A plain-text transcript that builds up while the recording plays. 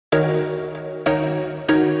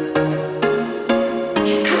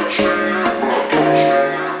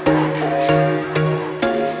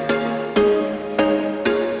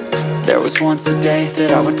was once a day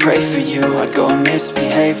that I would pray for you. I'd go and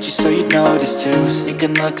misbehave just so you'd notice too.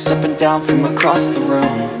 Sneaking looks up and down from across the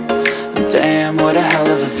room. And damn, what a hell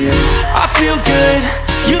of a view. I feel good,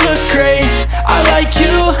 you look great, I like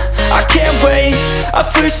you, I can't wait. A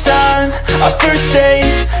first time, a first date.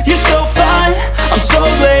 You're so fine, I'm so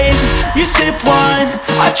late. You sip wine,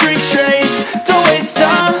 I drink straight. Don't waste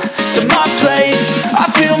time to my place. I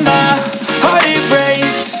feel my heart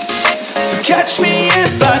erase. So catch me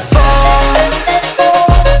if I fall.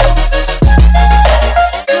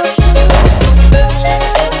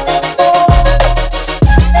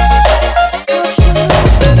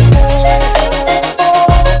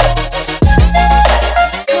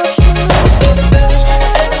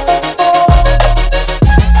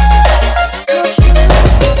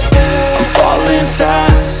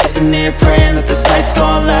 Praying that this night's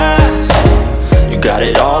gonna last. You got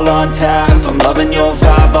it all on tap, I'm loving your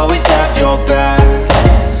vibe, always have your back.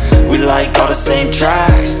 We like all the same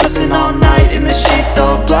tracks, listen all night in the sheets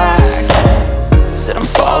all black. Said I'm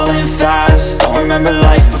falling fast, don't remember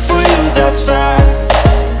life before you, that's fact.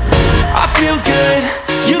 I feel good,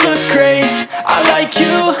 you look great, I like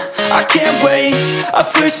you, I can't wait. A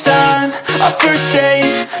first time, a first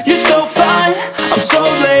date. You're so fine, I'm so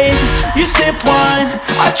late. You sip wine,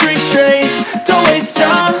 I drink straight. Don't waste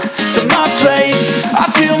time to my place. I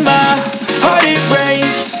feel my heart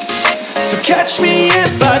erase. So catch me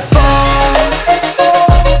if I fall.